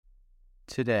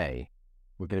Today,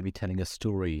 we're going to be telling a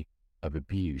story of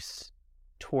abuse.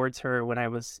 Towards her when I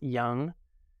was young,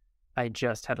 I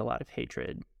just had a lot of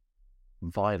hatred.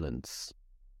 Violence.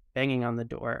 Banging on the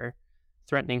door,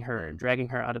 threatening her, dragging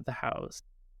her out of the house.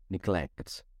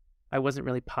 Neglect. I wasn't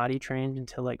really potty trained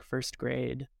until like first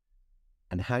grade.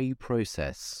 And how you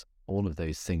process all of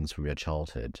those things from your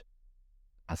childhood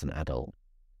as an adult.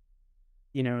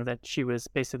 You know, that she was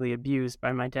basically abused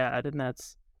by my dad, and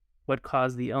that's what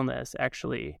caused the illness,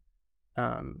 actually.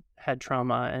 Had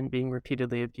trauma and being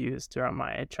repeatedly abused throughout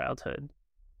my childhood.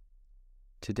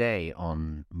 Today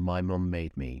on My Mum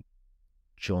Made Me,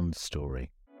 John's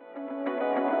story.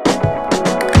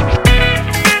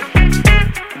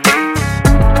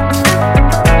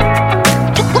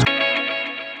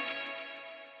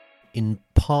 In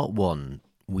part one,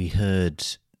 we heard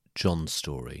John's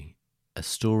story, a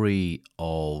story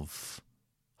of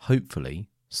hopefully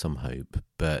some hope,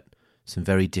 but some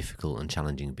very difficult and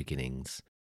challenging beginnings.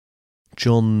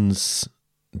 John's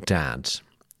dad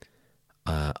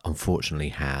unfortunately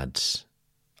had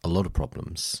a lot of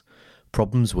problems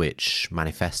which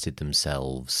manifested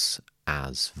themselves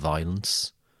as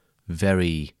violence,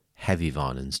 very heavy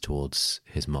violence towards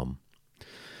his mum.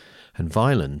 And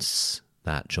violence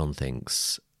that John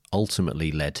thinks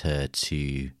ultimately led her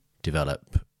to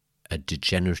develop a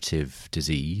degenerative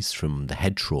disease from the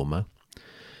head trauma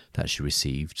that she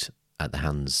received at the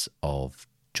hands of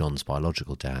John's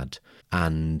biological dad,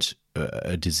 and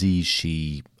a disease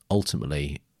she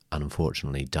ultimately and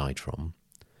unfortunately died from.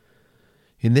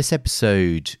 In this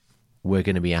episode, we're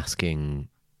going to be asking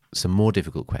some more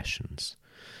difficult questions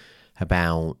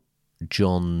about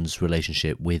John's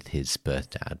relationship with his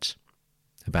birth dad,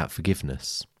 about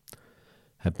forgiveness,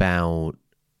 about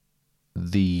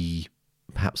the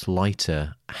perhaps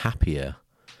lighter, happier,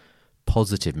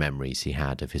 positive memories he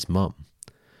had of his mum,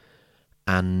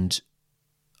 and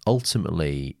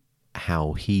ultimately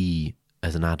how he,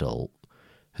 as an adult,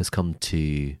 has come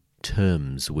to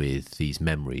terms with these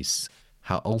memories,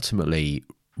 how ultimately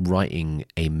writing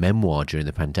a memoir during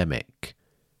the pandemic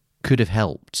could have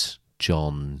helped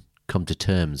John come to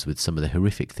terms with some of the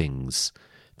horrific things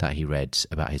that he read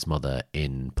about his mother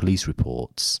in police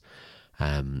reports,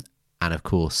 and of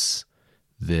course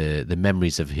the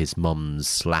memories of his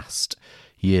mum's last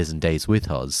years and days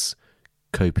with us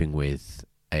coping with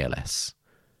ALS.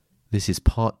 This is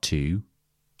part 2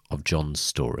 of John's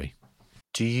story.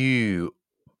 Do you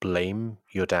blame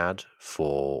your dad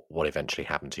for what eventually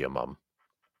happened to your mum?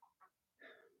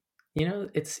 You know,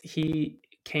 he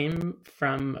came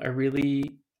from a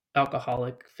really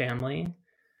alcoholic family,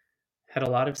 had a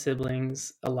lot of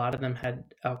siblings. A lot of them had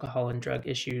alcohol and drug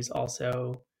issues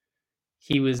also.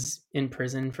 He was in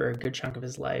prison for a good chunk of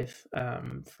his life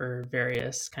for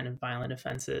various kind of violent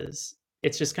offenses.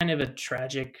 It's just kind of a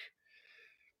tragic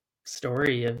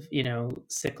story of, you know,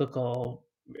 cyclical,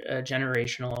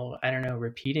 generational,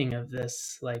 repeating of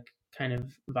this like kind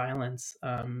of violence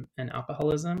and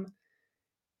alcoholism.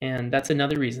 And that's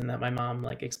another reason that my mom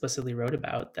like explicitly wrote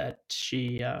about that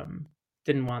she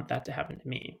didn't want that to happen to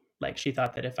me. Like she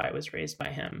thought that if I was raised by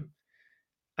him,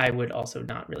 I would also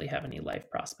not really have any life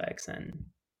prospects, and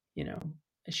you know,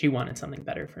 she wanted something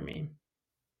better for me.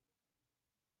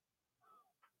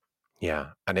 Yeah,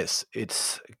 and it's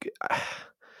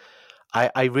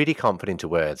I really can't put into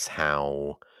words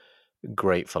how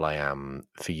grateful I am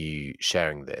for you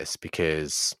sharing this,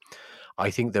 because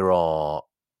I think there are,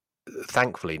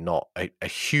 thankfully, not a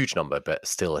huge number, but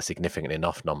still a significant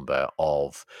enough number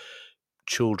of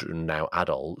children, now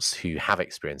adults, who have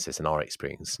experienced this and are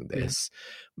experiencing this.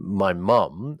 My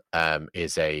mum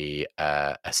is a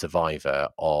survivor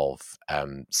of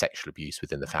sexual abuse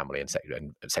within the family and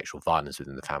sexual violence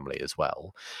within the family as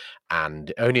well.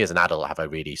 And only as an adult have I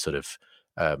really sort of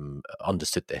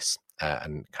understood this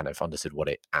and kind of understood what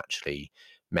it actually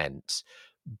meant.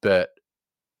 But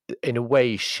in a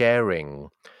way,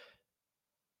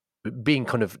 being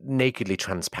kind of nakedly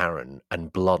transparent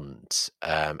and blunt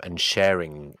and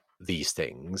sharing these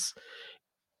things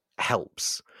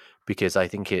helps, because I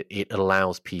think it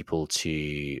allows people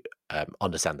to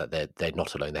understand that they're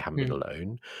not alone, they haven't been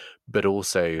alone, but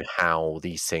also how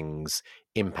these things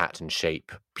impact and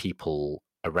shape people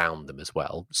around them as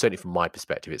well. Certainly from my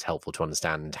perspective, it's helpful to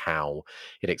understand how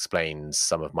it explains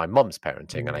some of my mum's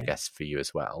parenting, and I guess for you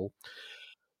as well.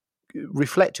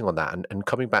 Reflecting on that and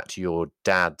coming back to your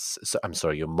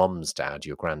your mum's dad,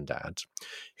 your granddad,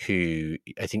 who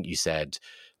I think you said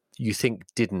you think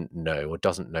didn't know or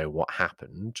doesn't know what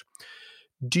happened.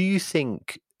 Do you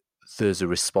think there's a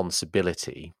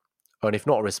responsibility, and if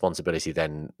not a responsibility,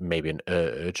 then maybe an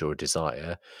urge or a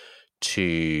desire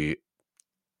to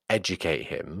educate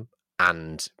him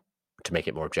and to make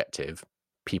it more objective,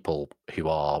 people who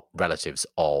are relatives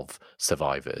of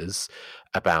survivors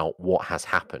about what has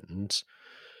happened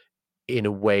in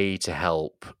a way to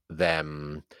help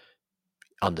them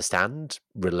understand,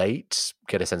 relate,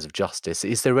 get a sense of justice.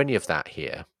 Is there any of that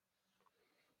here?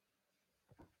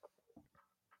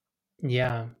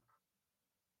 Yeah.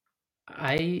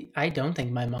 I don't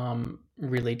think my mom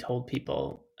really told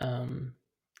people.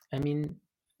 I mean,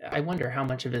 I wonder how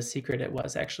much of a secret it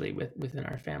was actually within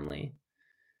our family.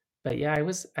 But yeah,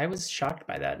 I was shocked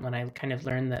by that when I kind of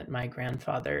learned that my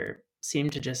grandfather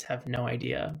seemed to just have no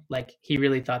idea. Like he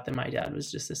really thought that my dad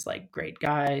was just this like great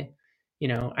guy.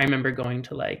 I remember going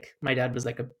to like my dad was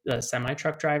like a semi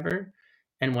truck driver,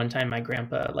 and one time my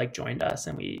grandpa like joined us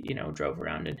and we drove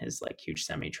around in his like huge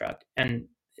semi truck. And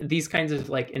these kinds of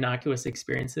like innocuous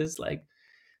experiences, like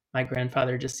my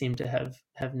grandfather just seemed to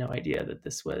have no idea that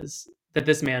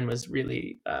this man was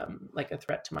really like a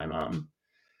threat to my mom.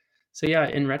 So yeah,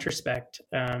 in retrospect,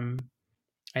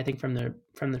 I think from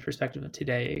the perspective of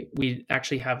today, we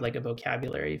actually have like a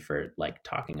vocabulary for like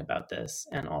talking about this,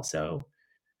 and also,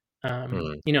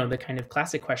 Mm, the kind of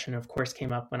classic question, of course,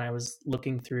 came up when I was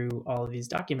looking through all of these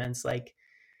documents. Like,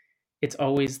 it's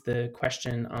always the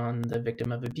question on the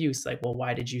victim of abuse, like, well,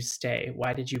 why did you stay?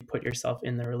 Why did you put yourself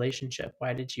in the relationship?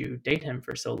 Why did you date him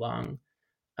for so long,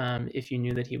 if you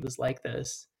knew that he was like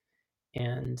this?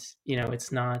 And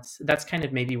it's not, that's kind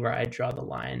of maybe where I draw the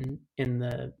line in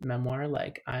the memoir.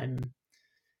 Like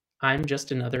I'm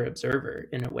just another observer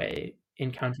in a way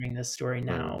encountering this story mm,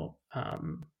 now.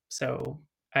 So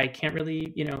I can't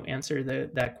really answer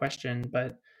that question.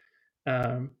 But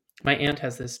um, my aunt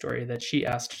has this story that she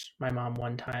asked my mom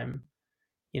one time,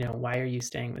 why are you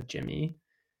staying with Jimmy?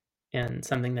 And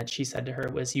something that she said to her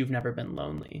was, you've never been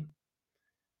lonely.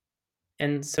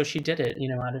 And so she did it,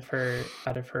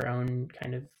 out of her own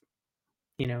kind of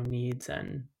needs.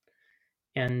 And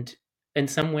in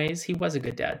some ways he was a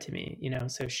good dad to me,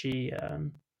 so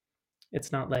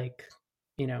it's not like,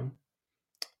 you know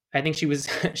I think she was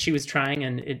she was trying,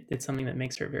 and it's something that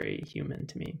makes her very human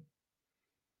to me.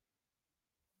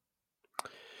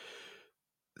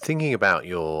 Thinking about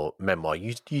your memoir,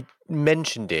 you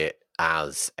mentioned it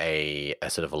as a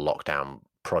sort of a lockdown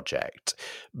project,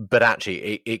 but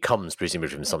actually it comes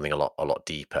presumably from something a lot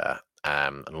deeper,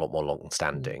 and a lot more long Mm.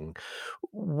 standing.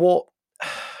 What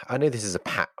I know this is a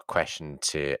pat question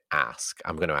to ask.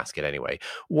 I'm going to ask it anyway.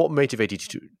 What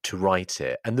motivated you to write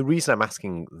it? And the reason I'm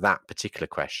asking that particular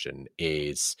question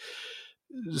is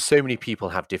so many people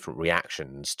have different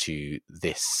reactions to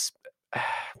this.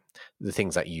 The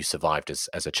things that you survived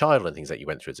as a child and things that you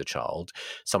went through as a child.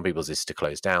 Some people's is to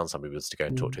close down, some people's to go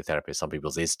and talk Mm. to a therapist, some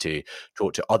people's is to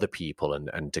talk to other people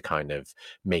and to kind of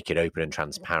make it open and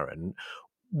transparent.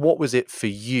 What was it for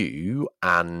you,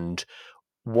 and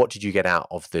what did you get out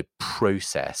of the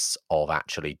process of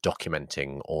actually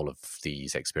documenting all of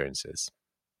these experiences?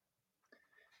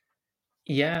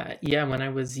 Yeah, yeah, when I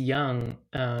was young,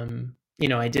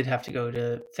 I did have to go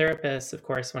to therapists, of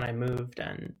course, when I moved,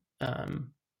 and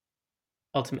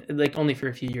ultimately, like, only for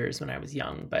a few years when I was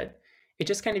young, but it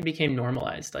just kind of became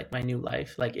normalized, like my new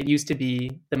life. Like, it used to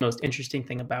be the most interesting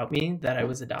thing about me that I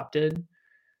was adopted.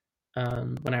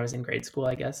 When I was in grade school,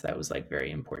 I guess that was like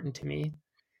very important to me.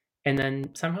 And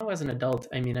then somehow as an adult,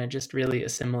 I mean, I just really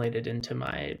assimilated into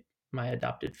my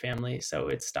adopted family, so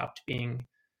it stopped being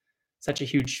such a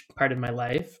huge part of my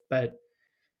life. But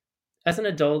as an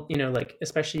adult, like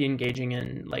especially engaging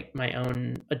in like my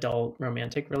own adult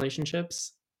romantic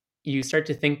relationships, you start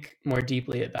to think more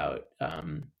deeply about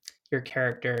your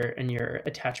character and your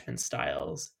attachment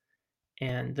styles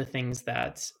and the things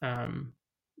that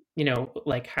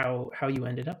like how you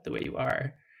ended up the way you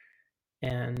are.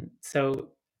 And so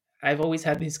I've always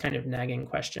had these kind of nagging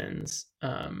questions.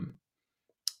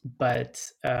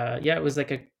 But yeah, it was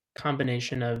like a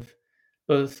combination of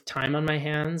both time on my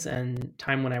hands and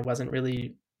time when I wasn't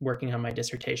really working on my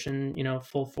dissertation,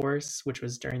 full force, which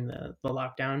was during the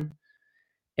lockdown.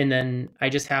 And then I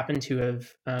just happened to have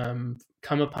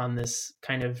come upon this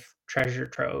kind of treasure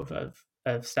trove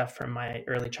of stuff from my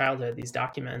early childhood, these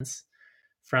documents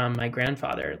from my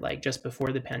grandfather, like just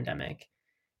before the pandemic.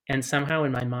 And somehow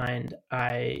in my mind,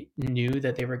 I knew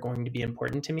that they were going to be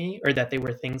important to me, or that they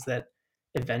were things that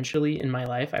eventually in my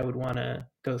life I would want to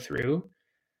go through.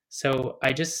 So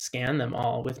I just scanned them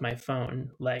all with my phone,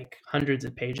 like hundreds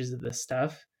of pages of this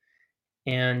stuff,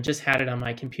 and just had it on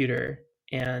my computer.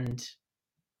 And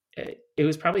it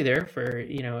was probably there for,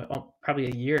 probably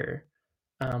a year,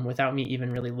 without me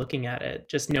even really looking at it,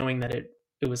 just knowing that it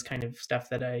was kind of stuff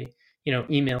that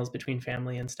emails between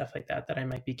family and stuff like that, that I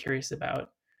might be curious about.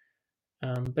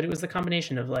 But it was the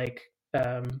combination of like,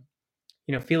 um,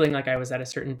 feeling like I was at a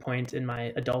certain point in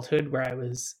my adulthood where I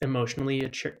was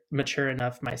emotionally mature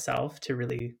enough myself to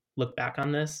really look back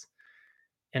on this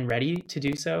and ready to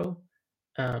do so.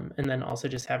 And then also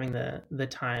just having the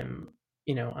time,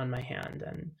 on my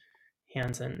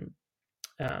hands and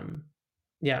um,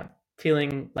 yeah,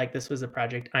 feeling like this was a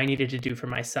project I needed to do for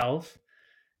myself.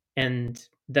 And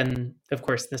then, of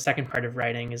course, the second part of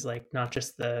writing is like not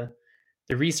just the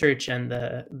research and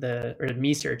the or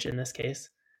me search in this case,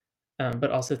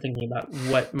 but also thinking about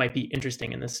what might be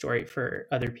interesting in this story for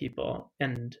other people.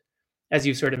 And as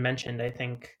you sort of mentioned, I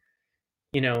think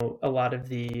a lot of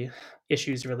the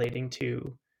issues relating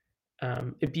to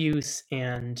abuse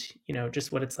and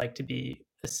just what it's like to be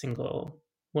a single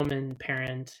woman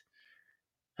parent,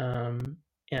 um,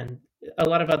 and a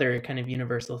lot of other kind of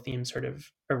universal themes sort of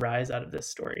arise out of this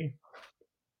story.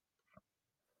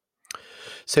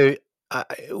 So,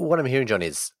 what I'm hearing, John,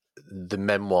 is the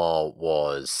memoir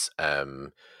was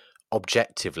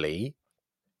objectively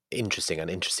interesting, and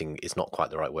interesting is not quite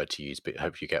the right word to use, but I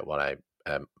hope you get what I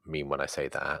mean when I say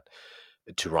that,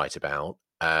 to write about.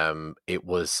 It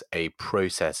was a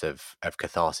process of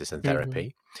catharsis and Mm-hmm.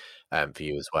 therapy for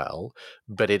you as well.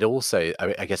 But it also,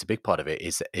 I guess, a big part of it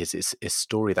is it's a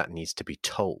story that needs to be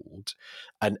told,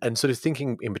 and sort of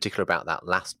thinking in particular about that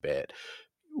last bit.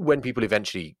 When people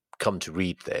eventually come to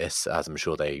read this, as I'm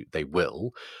sure they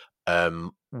will,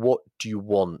 what do you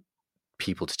want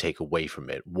people to take away from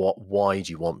it? Why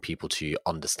do you want people to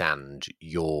understand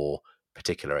your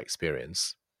particular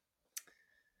experience?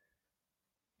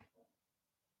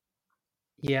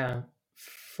 Yeah,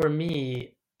 for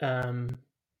me,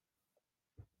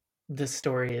 this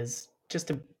story is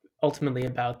just ultimately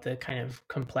about the kind of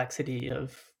complexity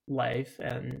of life.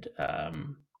 And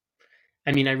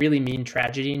I mean, I really mean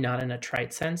tragedy, not in a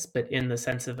trite sense, but in the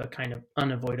sense of a kind of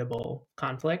unavoidable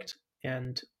conflict.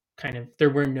 And kind of there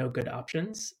were no good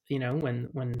options,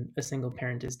 when a single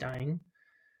parent is dying.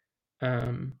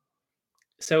 Um,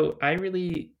 so I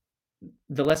really,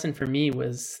 the lesson for me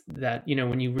was that,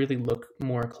 when you really look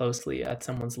more closely at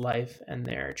someone's life and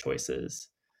their choices,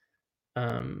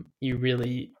 you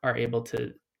really are able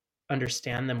to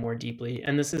understand them more deeply.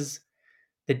 And this is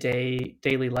the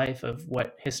daily life of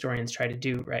what historians try to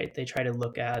do, right? They try to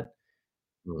look at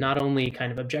Mm. not only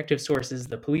kind of objective sources,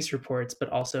 the police reports, but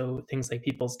also things like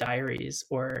people's diaries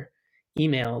or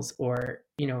emails or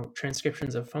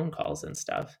transcriptions of phone calls and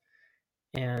stuff,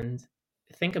 and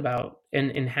think about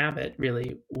and inhabit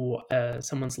really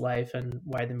someone's life and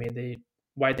why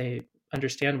they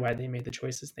understand why they made the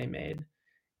choices they made.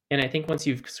 And I think once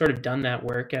you've sort of done that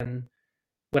work, and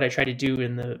what I try to do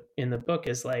in the book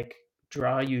is like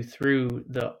draw you through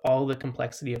all the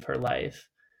complexity of her life.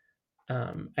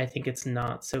 I think it's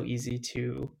not so easy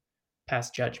to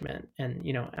pass judgment and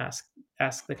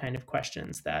ask the kind of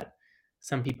questions that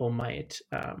some people might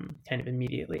kind of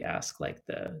immediately ask, like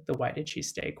the why did she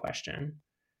stay question.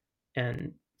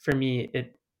 And for me,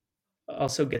 it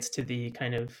also gets to the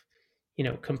kind of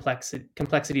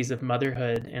complexities of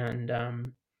motherhood.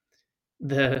 And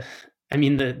the I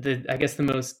mean, the I guess the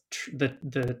most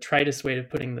the tritest way of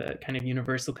putting the kind of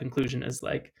universal conclusion is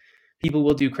like people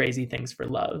will do crazy things for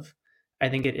love. I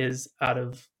think it is out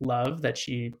of love that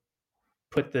she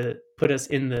put us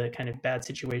in the kind of bad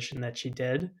situation that she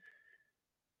did.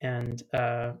 And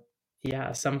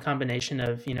yeah, some combination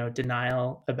of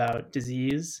denial about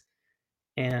disease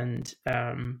and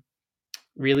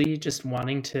really just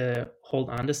wanting to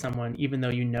hold on to someone even though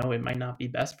it might not be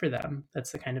best for them.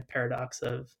 That's the kind of paradox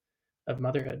of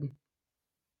motherhood.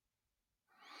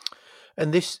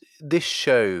 And this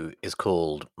show is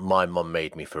called "My Mum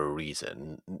Made Me for a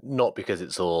Reason," not because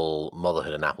it's all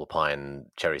motherhood and apple pie and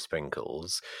cherry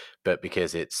sprinkles, but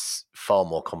because it's far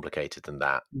more complicated than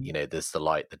that. You know, there's the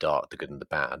light, the dark, the good, and the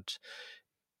bad.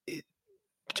 It,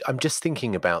 I'm just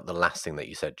thinking about the last thing that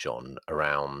you said, John,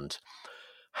 around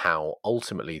how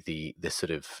ultimately the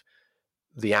sort of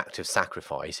the act of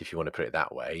sacrifice, if you want to put it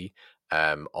that way,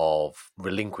 of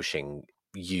relinquishing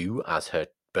you as her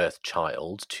birth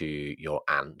child to your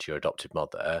aunt, your adopted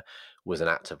mother, was an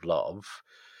act of love.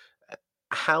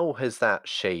 How has that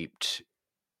shaped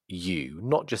you?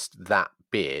 Not just that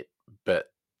bit, but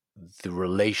the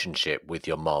relationship with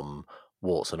your mum,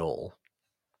 warts and all.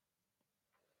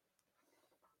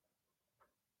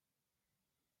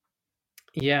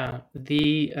 Yeah,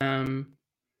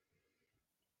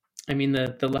 I mean,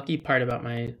 the lucky part about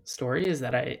my story is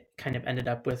that I kind of ended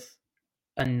up with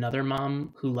another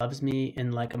mom who loves me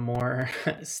in like a more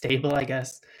stable, I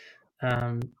guess,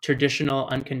 traditional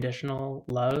unconditional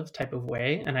love type of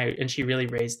way. And she really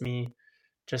raised me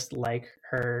just like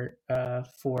her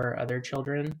four other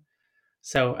children.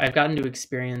 So I've gotten to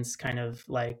experience kind of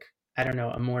like, I don't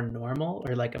know, a more normal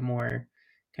or like a more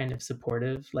kind of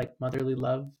supportive, like motherly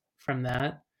love from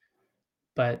that.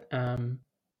 But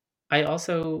I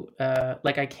also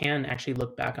like I can actually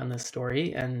look back on this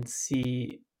story and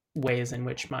see ways in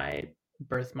which my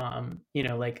birth mom,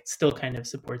 like still kind of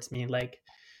supports me. Like,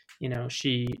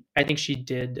 I think she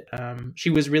did, she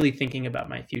was really thinking about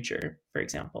my future, for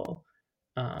example,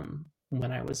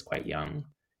 when I was quite young,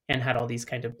 and had all these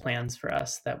kind of plans for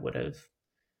us that would have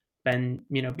been,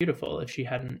 beautiful if she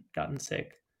hadn't gotten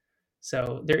sick.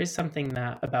 So there is something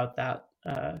that about that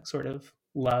sort of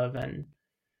love and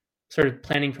sort of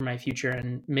planning for my future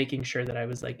and making sure that I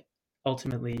was like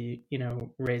ultimately,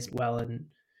 raised well and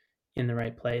in the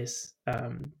right place.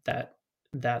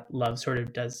 That love sort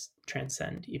of does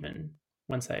transcend even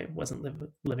once I wasn't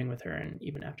living with her, and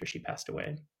even after she passed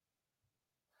away.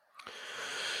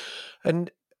 And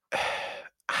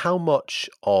how much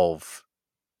of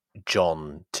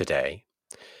John today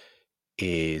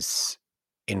is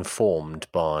informed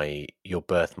by your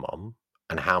birth mom,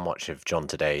 and how much of John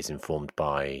today is informed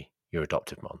by your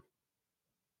adoptive mom?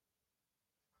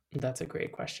 That's a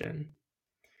great question.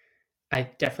 I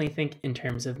definitely think in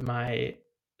terms of my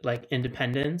like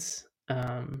independence,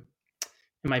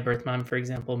 my birth mom, for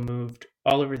example, moved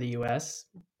all over the US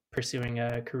pursuing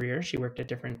a career. She worked at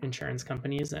different insurance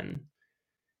companies, and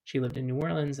she lived in New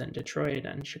Orleans and Detroit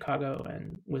and Chicago,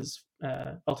 and was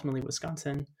ultimately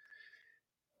Wisconsin.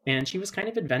 And she was kind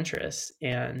of adventurous,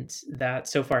 and that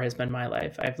so far has been my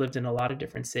life. I've lived in a lot of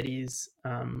different cities.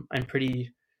 I'm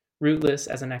pretty rootless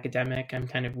as an academic. I'm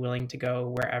kind of willing to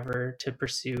go wherever to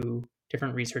pursue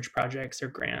different research projects or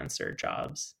grants or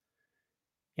jobs.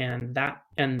 And that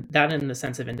in the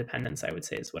sense of independence, I would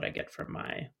say, is what I get from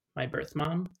my birth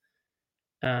mom.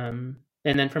 And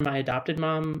then from my adopted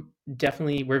mom,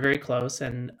 definitely we're very close,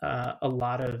 and a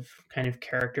lot of kind of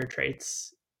character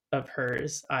traits of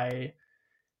hers I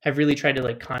have really tried to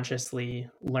like consciously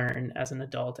learn as an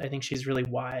adult. I think she's really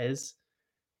wise,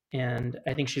 and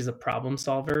I think she's a problem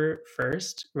solver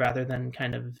first rather than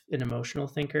kind of an emotional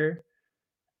thinker.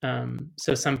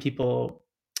 So some people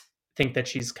think that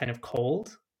she's kind of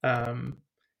cold,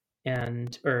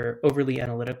 and or overly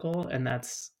analytical, and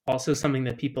that's also something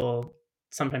that people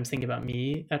sometimes think about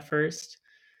me at first.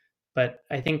 But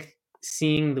I think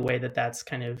seeing the way that that's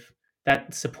kind of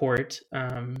that support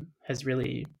has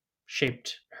really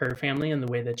shaped her family and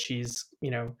the way that she's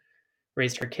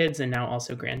raised her kids and now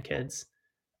also grandkids.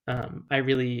 I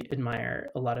really admire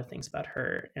a lot of things about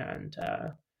her, and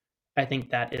I think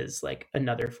that is like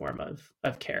another form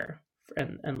of care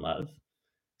and love.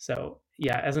 So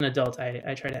yeah, as an adult,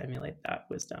 I try to emulate that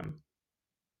wisdom.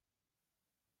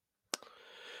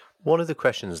 One of the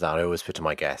questions that I always put to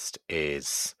my guest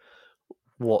is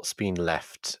what's been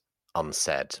left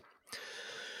unsaid?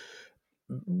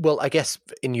 Well, I guess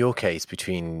in your case,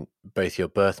 between both your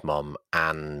birth mom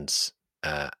and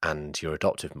your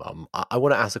adoptive mom, I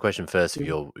want to ask the question first of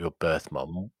your birth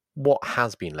mom. What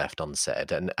has been left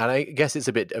unsaid? And I guess it's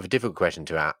a bit of a difficult question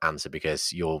to answer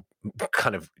because your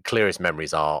kind of clearest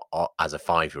memories are as a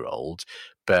 5-year-old.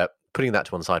 But putting that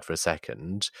to one side for a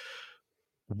second,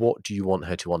 what do you want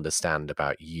her to understand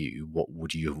about you? What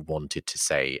would you have wanted to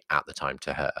say at the time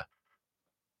to her?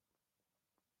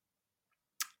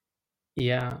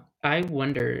 Yeah, I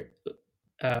wonder,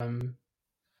 um,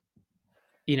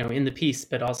 in the piece,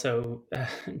 but also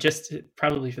just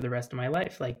probably for the rest of my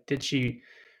life. Like, did she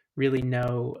really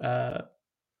know,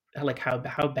 like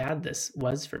how bad this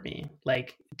was for me?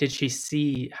 Like, did she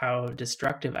see how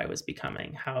destructive I was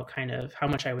becoming? How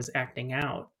much I was acting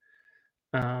out?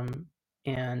 Um,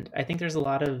 and I think there's a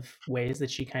lot of ways that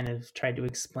she kind of tried to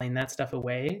explain that stuff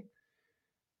away,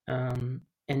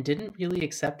 and didn't really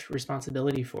accept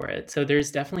responsibility for it. So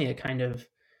there's definitely a kind of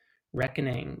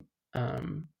reckoning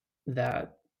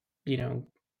that you know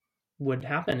would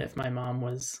happen if my mom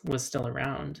was still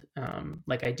around.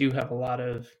 Like I do have a lot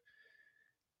of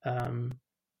um,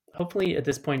 hopefully at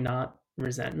this point not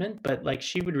resentment, but like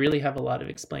she would really have a lot of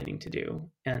explaining to do.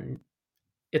 And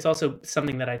it's also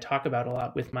something that I talk about a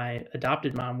lot with my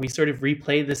adopted mom. We sort of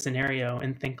replay the scenario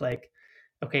and think like,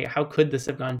 okay, how could this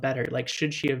have gone better? Like,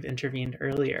 should she have intervened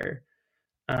earlier?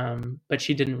 But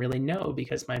she didn't really know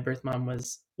because my birth mom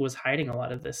was hiding a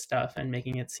lot of this stuff and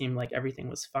making it seem like everything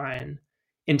was fine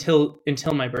until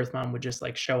my birth mom would just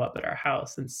like show up at our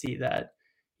house and see that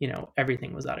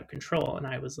everything was out of control and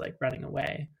I was like running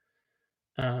away.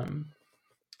 Um,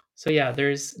 so yeah,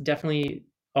 there's definitely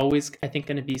always I think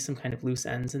going to be some kind of loose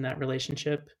ends in that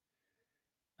relationship,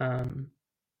 um,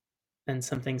 and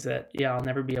some things that yeah I'll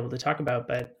never be able to talk about,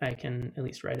 but I can at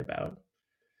least write about.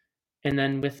 And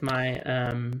then with my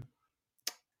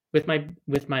with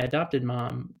my adopted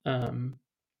mom,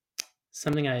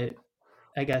 something I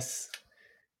guess,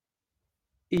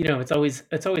 it's always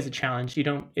a challenge. You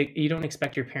don't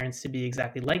expect your parents to be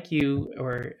exactly like you,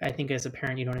 or I think as a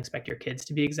parent you don't expect your kids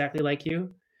to be exactly like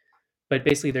you. But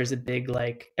basically, there's a big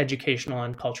like educational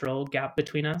and cultural gap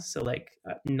between us. So like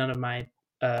none of my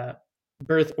uh,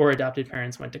 birth or adopted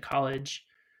parents went to college.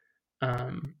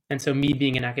 And so me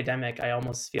being an academic, I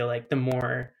almost feel like the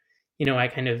more, I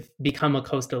kind of become a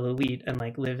coastal elite and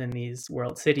like live in these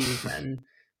world cities and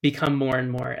become more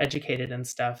and more educated and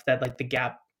stuff, that like the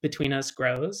gap between us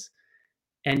grows.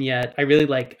 And yet I've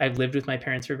lived with my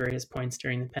parents for various points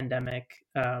during the pandemic.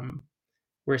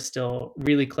 We're still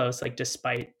really close, like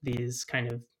despite these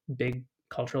kind of big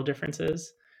cultural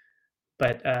differences.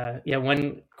 But yeah,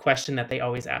 one question that they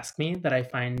always ask me that I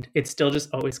find it still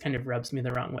just always kind of rubs me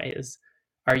the wrong way is,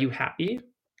 "Are you happy?"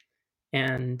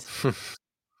 And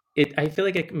I feel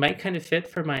like it might kind of fit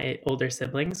for my older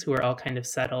siblings who are all kind of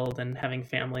settled and having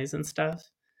families and stuff.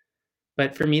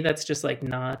 But for me, that's just like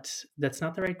that's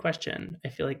not the right question. I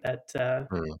feel like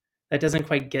Mm. that doesn't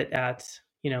quite get at,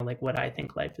 like what I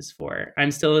think life is for.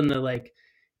 I'm still in the like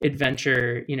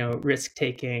adventure, risk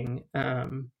taking,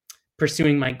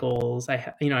 pursuing my goals.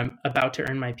 I'm about to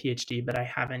earn my PhD, but I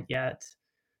haven't yet.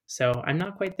 So I'm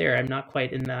not quite there. I'm not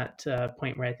quite in that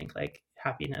point where I think like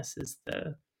happiness is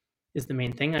the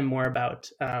main thing. I'm more about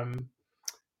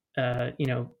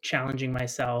challenging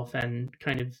myself and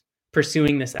kind of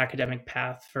pursuing this academic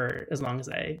path for as long as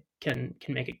I can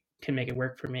make it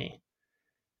work for me.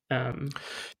 Um,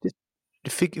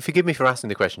 Forgive me for asking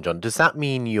the question, John. Does that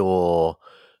mean you're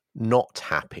not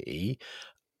happy?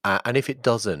 And if it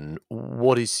doesn't,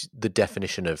 what is the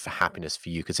definition of happiness for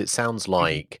you? Because it sounds mhm.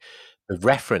 like the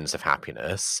reference of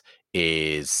happiness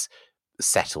is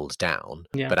settled down,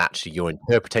 Yeah. but actually your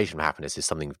interpretation of happiness is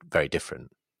something very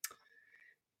different.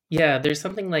 Yeah, there's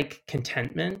something like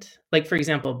contentment. Like, for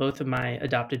example, both of my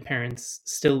adopted parents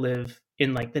still live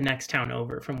in like the next town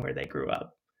over from where they grew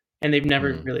up. And they've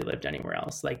never Mm, really lived anywhere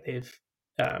else. Like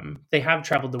they have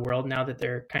traveled the world now that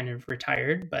they're kind of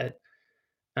retired, but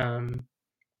um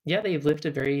yeah, they've lived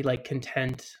a very like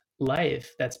content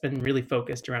life that's been really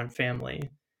focused around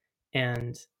family.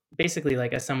 And basically,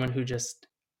 like as someone who just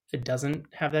doesn't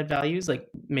have that values, like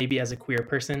maybe as a queer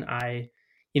person, I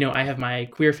have my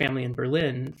queer family in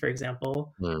Berlin, for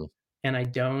example, mm, and I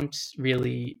don't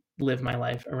really live my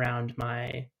life around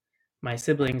my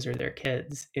siblings or their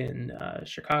kids in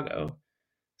Chicago.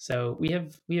 So we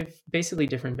have basically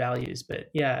different values, but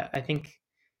yeah, I think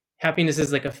happiness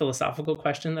is like a philosophical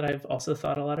question that I've also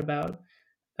thought a lot about.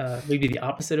 Maybe the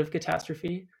opposite of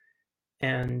catastrophe,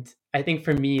 and I think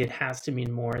for me, it has to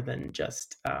mean more than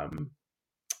just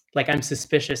like I'm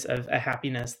suspicious of a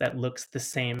happiness that looks the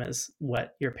same as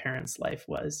what your parents' life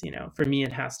was. For me,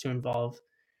 it has to involve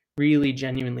really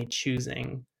genuinely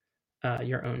choosing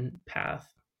your own path.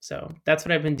 So that's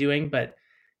what I've been doing. But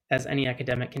as any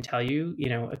academic can tell you,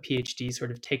 a PhD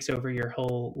sort of takes over your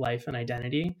whole life and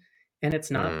identity, and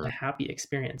it's not a mm. happy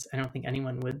experience. I don't think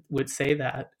anyone would say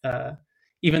that,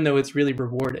 even though it's really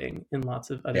rewarding in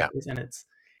lots of other Yeah. ways, and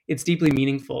it's deeply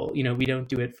meaningful. We don't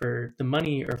do it for the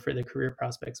money or for the career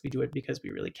prospects. We do it because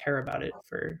we really care about it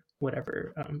for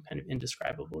whatever kind of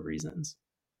indescribable reasons.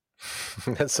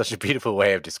 That's such a beautiful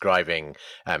way of describing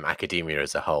academia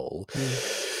as a whole.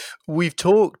 Mm. We've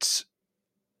talked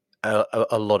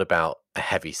a lot about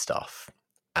heavy stuff.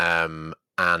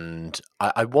 And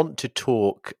I want to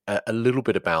talk a little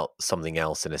bit about something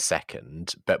else in a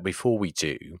second. But before we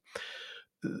do,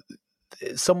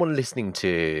 someone listening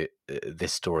to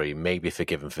this story may be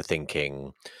forgiven for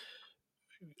thinking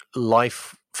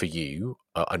life for you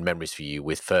and memories for you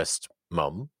with first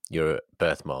mum, your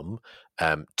birth mum,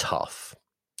 tough,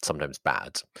 sometimes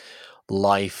bad.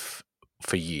 Life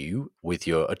for you with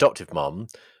your adoptive mum,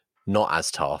 not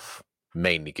as tough,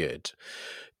 mainly good.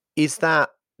 Is that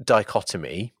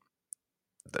dichotomy,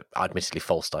 the admittedly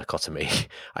false dichotomy,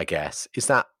 I guess, is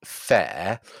that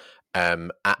fair?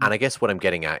 And I guess what I'm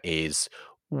getting at is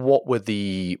what were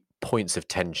the points of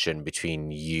tension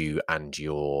between you and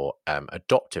your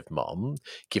adoptive mom,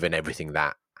 given everything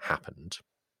that happened?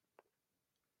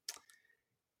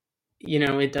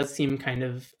 It does seem kind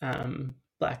of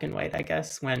black and white, I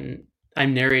guess, when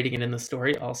I'm narrating it in the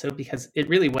story also, because it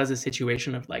really was a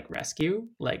situation of like rescue.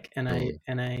 Like, Mm,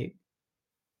 and I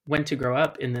went to grow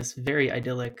up in this very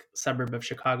idyllic suburb of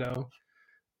Chicago,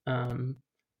 um,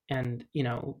 and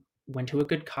went to a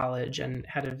good college and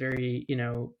had a very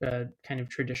kind of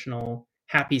traditional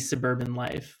happy suburban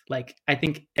life. Like I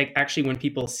think like, actually when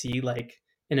people see like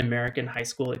an American high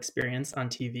school experience on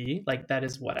TV, like that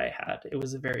is what I had. It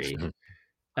was a very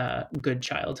good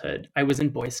childhood. I was in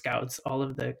Boy Scouts, all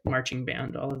of the marching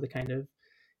band, all of the kind of,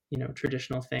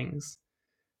 traditional things.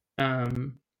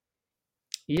 Um,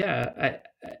 yeah,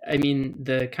 I mean,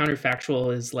 the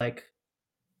counterfactual is like,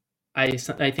 I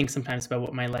think sometimes about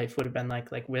what my life would have been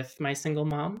like with my single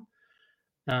mom.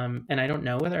 And I don't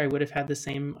know whether I would have had the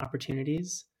same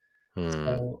opportunities. Hmm.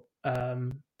 So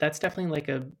that's definitely like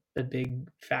a big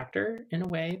factor in a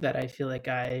way that I feel like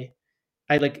I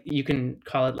like, you can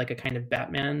call it like a kind of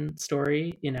Batman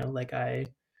story, like I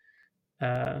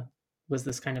uh, was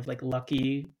this kind of like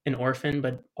lucky, an orphan,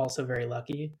 but also very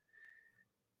lucky.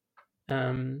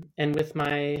 And with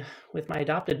my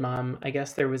adopted mom, I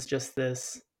guess there was just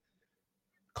this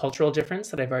cultural difference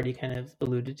that I've already kind of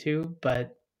alluded to.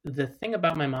 But the thing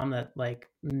about my mom that like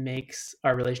makes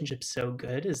our relationship so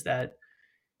good is that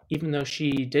even though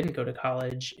she didn't go to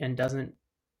college and doesn't,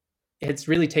 it's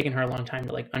really taken her a long time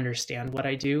to like understand what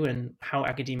I do and how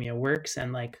academia works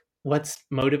and like what's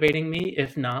motivating me,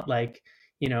 if not like,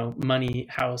 money,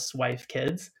 house, wife,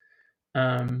 kids.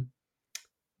 Um,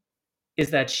 is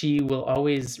that she will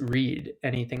always read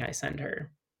anything I send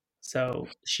her. So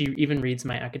she even reads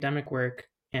my academic work,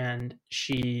 and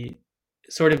she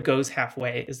sort of goes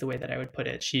halfway, is the way that I would put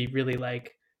it. She really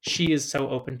like, she is so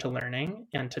open to learning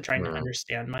and to trying to Hmm.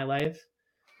 understand my life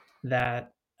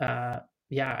that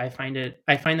yeah, I find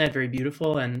that very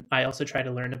beautiful, and I also try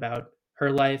to learn about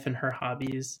her life and her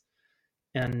hobbies,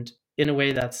 and in a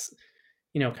way that's,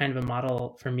 kind of a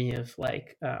model for me of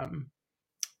like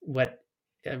what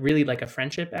really like a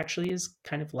friendship actually is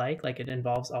kind of like it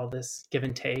involves all this give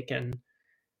and take, and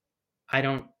I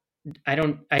don't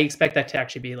I expect that to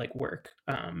actually be like work,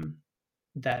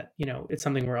 that it's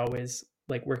something we're always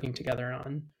like working together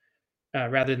on,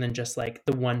 rather than just like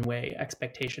the one way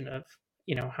expectation of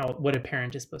how what a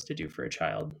parent is supposed to do for a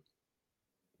child.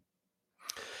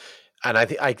 And I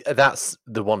think that's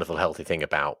the wonderful, healthy thing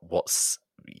about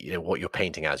what you're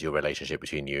painting as your relationship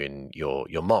between you and your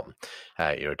mom,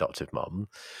 your adoptive mom.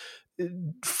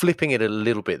 Flipping it a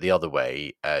little bit the other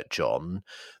way, John,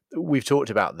 we've talked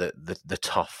about the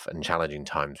tough and challenging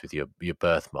times with your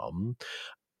birth mom.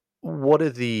 What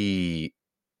are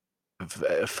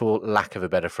for lack of a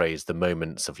better phrase, the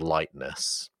moments of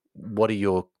lightness? What are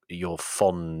your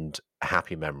fond,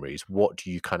 happy memories? What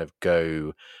do you kind of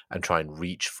go and try and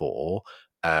reach for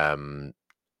um,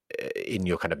 in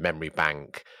your kind of memory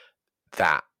bank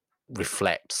that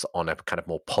reflects on a kind of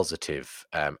more positive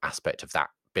aspect of that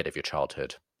bit of your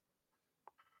childhood?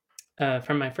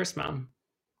 From my first mom.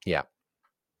 Yeah.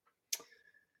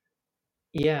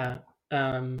 Yeah.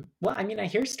 Well, I mean, I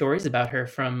hear stories about her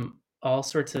from all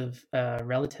sorts of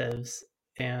relatives,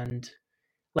 and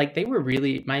like they were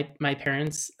really my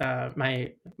parents,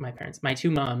 my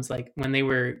two moms, like when they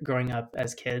were growing up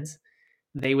as kids,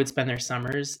 they would spend their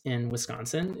summers in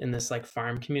Wisconsin in this like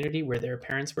farm community where their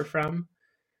parents were from,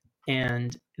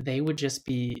 and they would just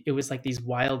be, it was like these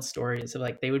wild stories of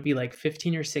like they would be like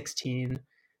 15 or 16,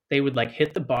 they would like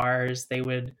hit the bars, they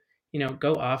would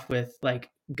go off with like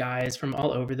guys from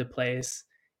all over the place.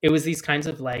 It was these kinds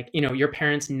of like, your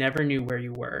parents never knew where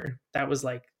you were. That was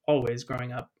like always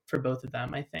growing up for both of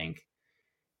them, I think.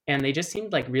 And they just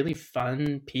seemed like really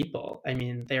fun people. I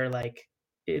mean, they're like,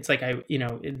 it's like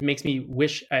it makes me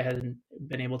wish I had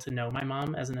been able to know my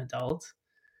mom as an adult.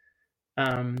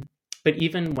 um, but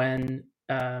even when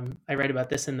I write about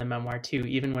this in the memoir too,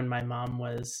 even when my mom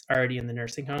was already in the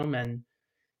nursing home, and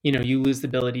you lose the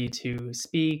ability to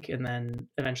speak and then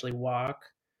eventually walk,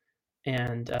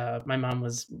 and my mom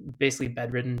was basically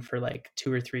bedridden for like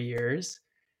 2 or 3 years.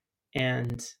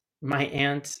 And my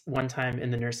aunt, one time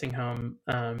in the nursing home,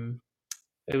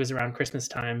 it was around Christmas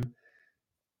time,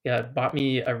 bought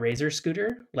me a razor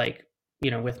scooter, like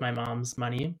with my mom's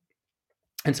money.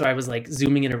 And so I was like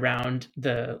zooming it around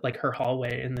the like her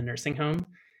hallway in the nursing home,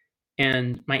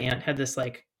 and my aunt had this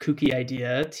like kooky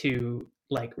idea to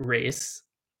like race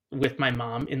with my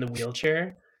mom in the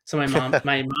wheelchair. So my mom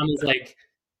is like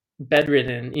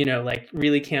bedridden, like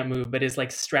really can't move, but is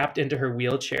like strapped into her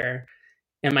wheelchair,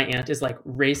 and my aunt is like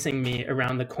racing me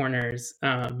around the corners,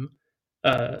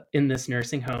 in this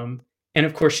nursing home. And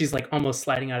of course she's like almost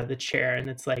sliding out of the chair,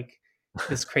 and it's like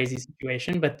this crazy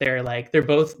situation, but they're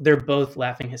both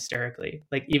laughing hysterically.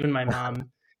 Like even my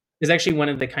mom is actually one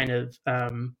of the kind of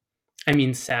I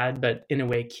mean sad but in a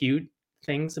way cute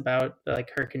things about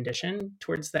like her condition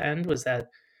towards the end was that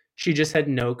she just had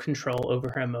no control over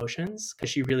her emotions because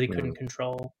she really couldn't Mm.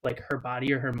 control like her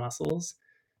body or her muscles.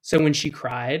 So when she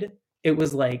cried, it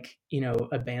was like,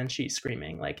 a banshee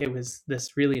screaming. Like it was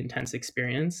this really intense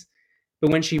experience.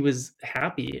 But when she was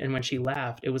happy and when she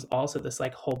laughed, it was also this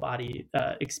like whole body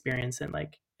experience, and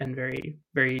like, and very,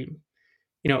 very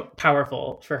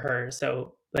powerful for her.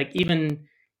 So like even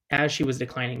as she was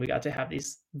declining, we got to have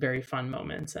these very fun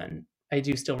moments, and I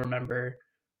do still remember,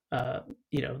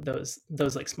 those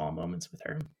like small moments with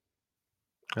her.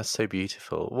 That's so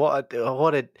beautiful.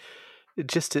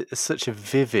 Such a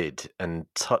vivid and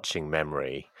touching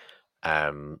memory.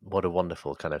 What a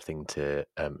wonderful kind of thing to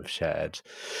have shared.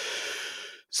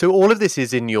 So all of this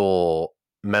is in your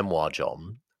memoir,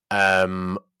 John.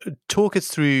 Um, Talk us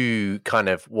through kind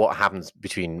of what happens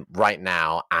between right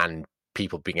now and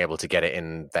people being able to get it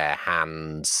in their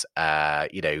hands.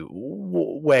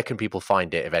 Where can people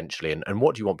find it eventually, and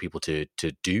what do you want people to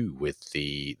do with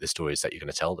the stories that you're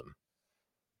going to tell them?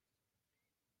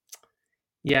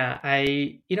 Yeah,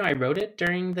 I wrote it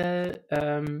during the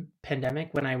pandemic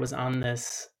when I was on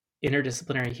this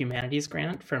interdisciplinary humanities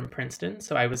grant from Princeton.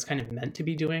 So I was kind of meant to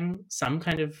be doing some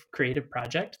kind of creative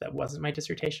project that wasn't my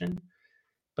dissertation.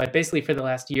 But basically, for the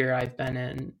last year, I've been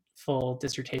in full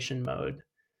dissertation mode.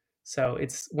 So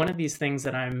it's one of these things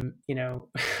that I'm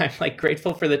like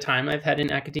grateful for the time I've had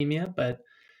in academia, but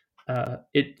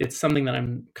it's something that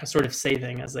I'm sort of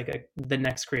saving as like the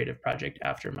next creative project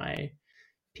after my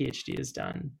PhD is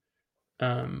done.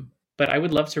 But I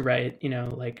would love to write,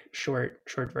 like short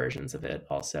versions of it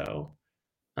also.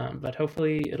 But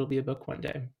hopefully it'll be a book one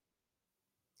day.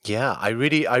 Yeah, I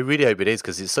really hope it is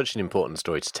because it's such an important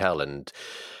story to tell, and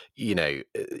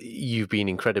you've been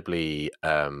incredibly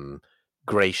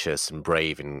gracious and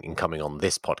brave in coming on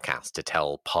this podcast to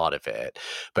tell part of it.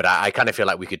 But I kind of feel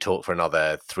like we could talk for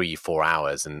another 3-4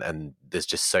 hours, and there's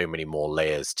just so many more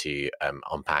layers to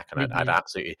unpack, and I'd Mm-hmm.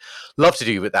 absolutely love to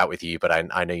do that with you. But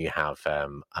I know you have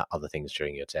other things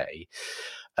during your day.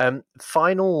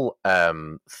 Final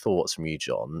thoughts from you,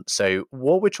 John. So,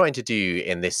 what we're trying to do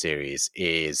in this series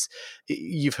is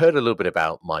you've heard a little bit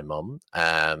about my mum,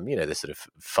 the sort of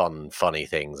funny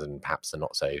things and perhaps the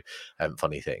not so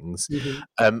funny things.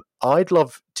 Mm-hmm. I'd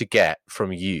love to get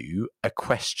from you a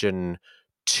question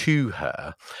to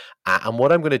her. And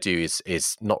what I'm going to do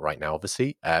is not right now,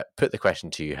 obviously, put the question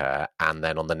to her, and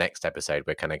then on the next episode,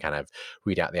 we're going to kind of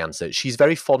read out the answer. She's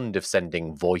very fond of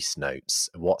sending voice notes,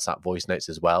 WhatsApp voice notes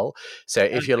as well. So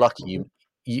if you're lucky,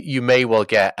 you may well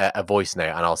get a voice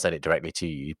note, and I'll send it directly to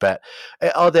you. But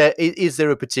is there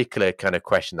a particular kind of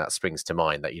question that springs to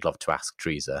mind that you'd love to ask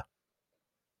Teresa?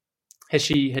 Has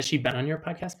she been on your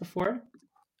podcast before?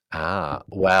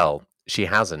 Well, she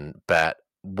hasn't, but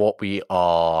what we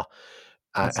are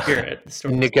In spirit, the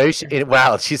story. negotiating.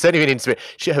 Well, she's certainly been into it.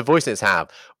 Her voice notes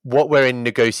have what we're in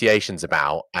negotiations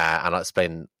about, and I'll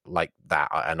explain like that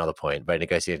at another point. But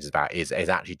negotiations about is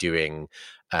actually doing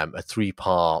a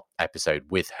 3-part episode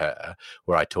with her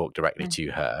where I talk directly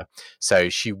to her. So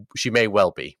she may well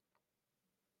be.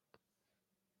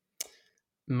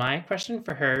 My question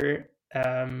for her,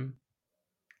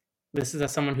 this is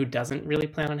as someone who doesn't really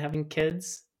plan on having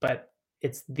kids, but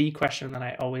it's the question that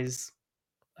I always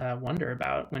wonder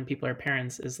about when people are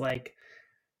parents is like,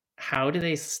 how do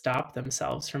they stop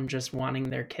themselves from just wanting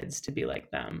their kids to be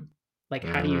like them? Like,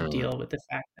 how do you Mm, deal with the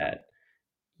fact that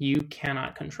you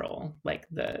cannot control like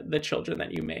the children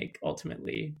that you make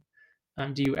ultimately?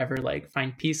 Do you ever like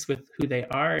find peace with who they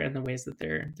are and the ways that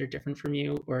they're different from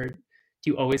you, or do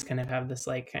you always kind of have this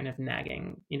like kind of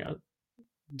nagging,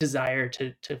 desire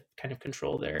to kind of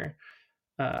control their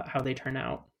how they turn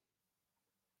out?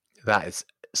 that is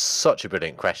such a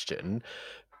brilliant question.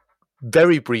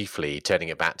 Very briefly, turning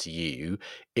it back to you,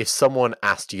 if someone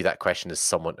asked you that question as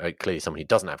someone, clearly someone who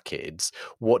doesn't have kids,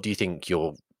 what do you think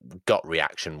your gut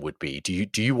reaction would be?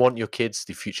 Do you want your kids,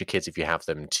 the future kids, if you have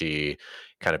them, to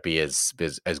kind of be as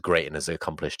great and as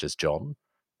accomplished as John?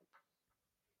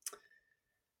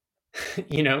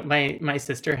 My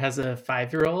sister has a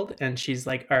 5-year-old, and she's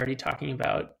like already talking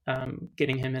about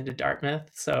getting him into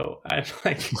Dartmouth. So I'm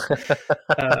like,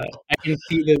 I can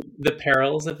see the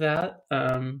perils of that.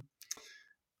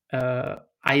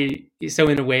 I so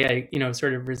in a way I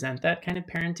sort of resent that kind of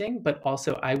parenting, but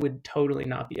also I would totally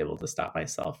not be able to stop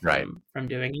myself Right. from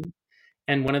doing it.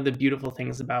 And one of the beautiful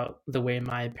things about the way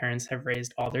my parents have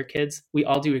raised all their kids, we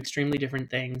all do extremely different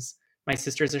things. My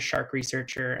sister's a shark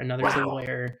researcher, another's a Wow.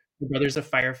 lawyer, my brother's a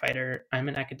firefighter, I'm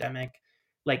an academic.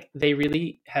 Like they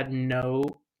really had no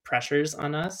pressures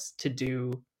on us to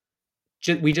do.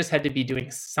 We just had to be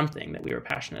doing something that we were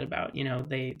passionate about.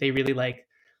 They really like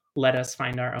let us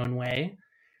find our own way,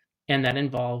 and that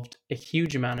involved a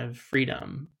huge amount of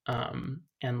freedom,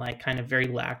 and like kind of very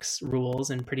lax rules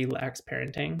and pretty lax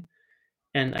parenting.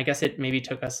 And I guess it maybe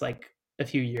took us like a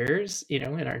few years, in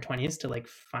our 20s to like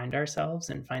find ourselves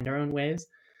and find our own ways,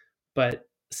 but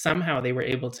somehow they were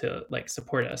able to like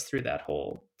support us through that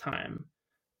whole time,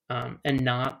 and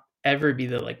not ever be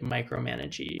the like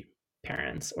micromanagey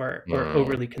parents or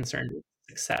overly concerned with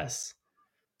success.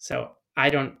 So I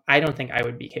don't think I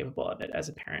would be capable of it as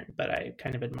a parent, but I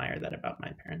kind of admire that about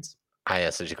my parents.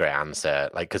 That's such a great answer.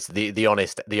 Like, because the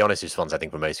honest response, I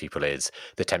think, for most people is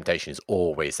the temptation is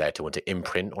always there to want to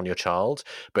imprint on your child,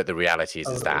 but the reality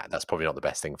is that that's probably not the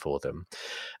best thing for them.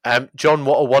 John,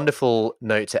 what a wonderful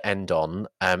note to end on.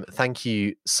 Thank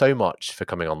you so much for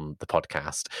coming on the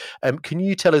podcast. Can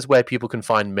you tell us where people can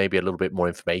find maybe a little bit more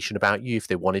information about you if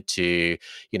they wanted to,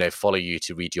 follow you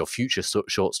to read your future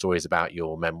short stories about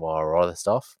your memoir or other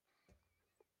stuff?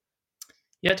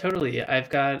 Yeah, totally. I've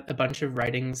got a bunch of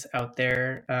writings out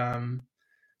there.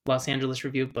 Los Angeles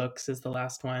Review of Books is the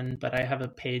last one, but I have a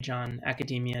page on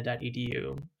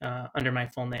academia.edu under my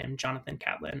full name, Jonathan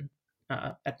Catlin,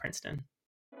 at Princeton.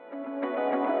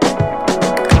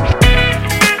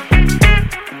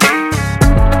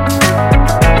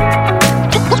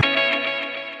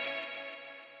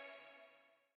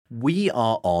 We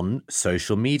are on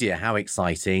social media. How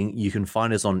exciting. You can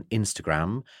find us on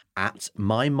Instagram at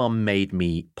My Mum Made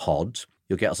Me Pod.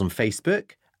 You'll get us on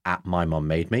Facebook at My Mum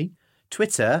Made Me,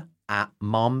 Twitter at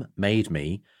Mum Made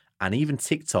Me, and even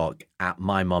TikTok at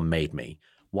My Mum Made Me.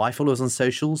 Why follow us on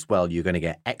socials? Well, you're going to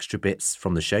get extra bits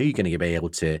from the show. You're going to be able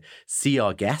to see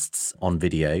our guests on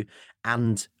video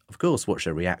and, of course, watch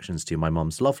their reactions to my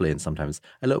mum's lovely and sometimes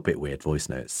a little bit weird voice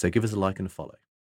notes. So give us a like and a follow.